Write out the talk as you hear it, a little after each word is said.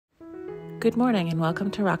Good morning and welcome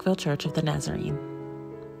to Rockville Church of the Nazarene.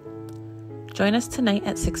 Join us tonight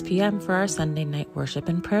at 6 p.m. for our Sunday night worship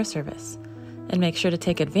and prayer service, and make sure to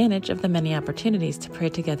take advantage of the many opportunities to pray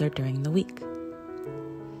together during the week.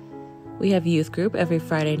 We have youth group every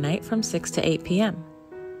Friday night from 6 to 8 p.m.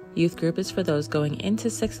 Youth group is for those going into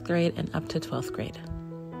 6th grade and up to 12th grade.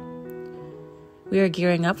 We are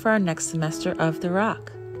gearing up for our next semester of The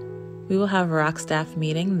Rock. We will have a Rock staff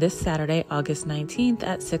meeting this Saturday, August 19th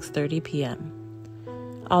at 6:30 p.m.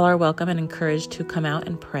 All are welcome and encouraged to come out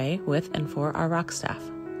and pray with and for our Rock staff.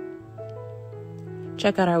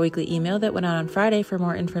 Check out our weekly email that went out on Friday for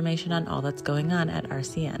more information on all that's going on at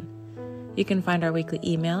RCN. You can find our weekly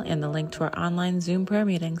email and the link to our online Zoom prayer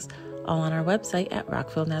meetings all on our website at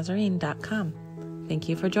rockvillenazarene.com. Thank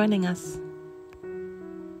you for joining us.